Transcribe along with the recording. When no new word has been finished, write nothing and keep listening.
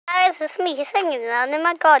guys, it's me singing around in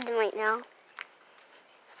my garden right now.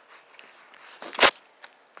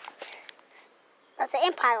 That's an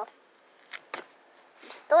empire.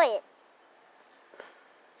 Destroy it.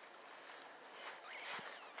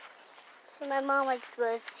 See, my mom likes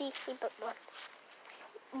to see but look.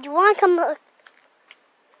 You wanna come look?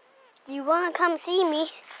 You wanna come see me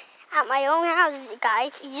at my own house,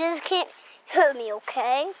 guys? You just can't hurt me,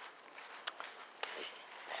 okay?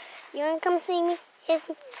 You wanna come see me? Here's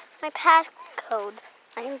my passcode.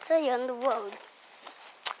 I can tell you on the road.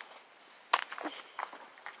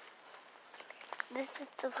 This is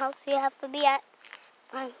the house you have to be at.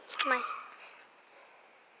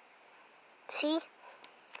 See?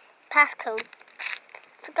 Passcode.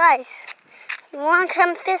 So guys, you wanna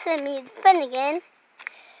come visit me? It's fun again.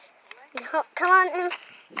 Come on and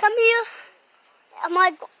come here.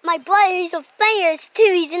 My brother is famous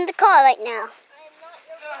too. He's in the car right now.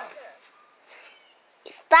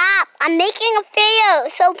 Stop! I'm making a video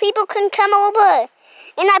so people can come over.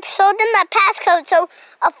 And I've showed them that passcode so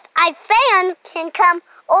our fans can come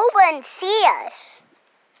over and see us.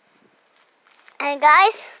 And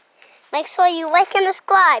guys, make sure you like and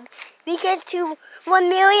subscribe. We get to 1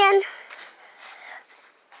 million.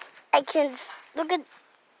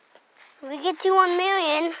 We get to 1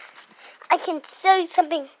 million. I can show you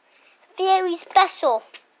something very special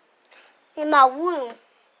in my room.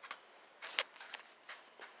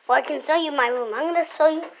 Well, I can show you my room. I'm gonna show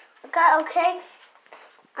you. Okay?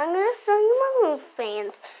 I'm gonna show you my room,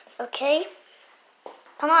 fans. Okay?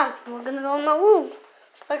 Come on, we're gonna go in my room.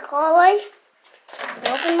 Click all the way.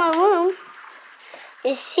 Open my room.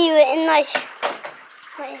 You see it in my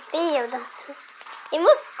video. And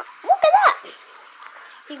look at that.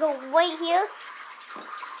 You go right here.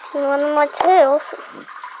 And one of my tails.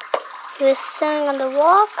 He was sitting on the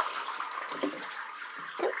rock.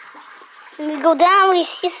 And we go down, we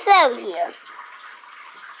see cell here.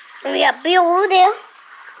 And we got Bill over there.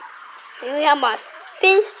 And we have my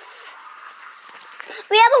fish.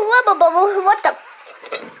 We have a rubber bubble. What the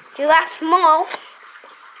You got small.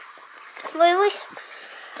 Really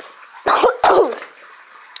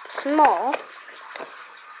small.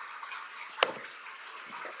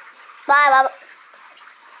 Bye.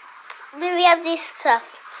 Then we have this stuff.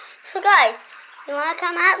 So guys, you wanna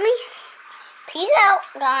come at me? Peace out,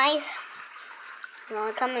 guys. You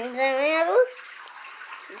wanna come into my room?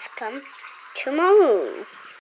 Just come to my room.